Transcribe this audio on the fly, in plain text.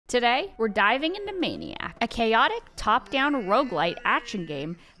Today, we're diving into Maniac, a chaotic, top-down roguelite action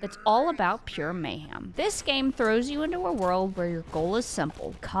game that's all about pure mayhem. This game throws you into a world where your goal is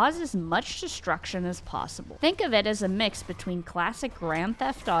simple: cause as much destruction as possible. Think of it as a mix between classic Grand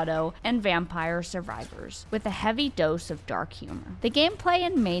Theft Auto and Vampire Survivors, with a heavy dose of dark humor. The gameplay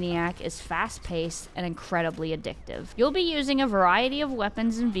in Maniac is fast-paced and incredibly addictive. You'll be using a variety of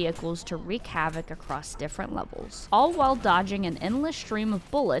weapons and vehicles to wreak havoc across different levels, all while dodging an endless stream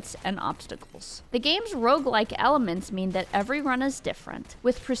of bullets and obstacles. The game's roguelike elements mean that every run is different,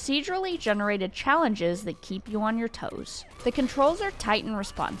 with procedurally generated challenges that keep you on your toes. The controls are tight and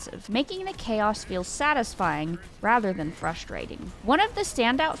responsive, making the chaos feel satisfying rather than frustrating. One of the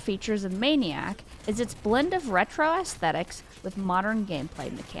standout features of Maniac is its blend of retro aesthetics with modern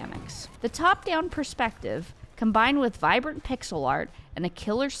gameplay mechanics. The top-down perspective, combined with vibrant pixel art and a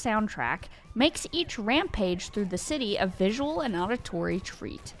killer soundtrack, makes each rampage through the city a visual and auditory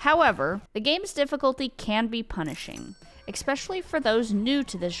treat. However, the game's difficulty can be punishing, especially for those new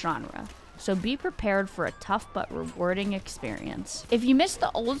to this genre, so be prepared for a tough but rewarding experience. If you miss the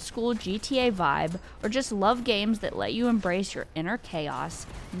old school GTA vibe, or just love games that let you embrace your inner chaos,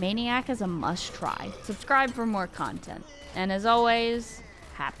 Maniac is a must try. Subscribe for more content. And as always,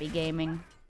 happy gaming.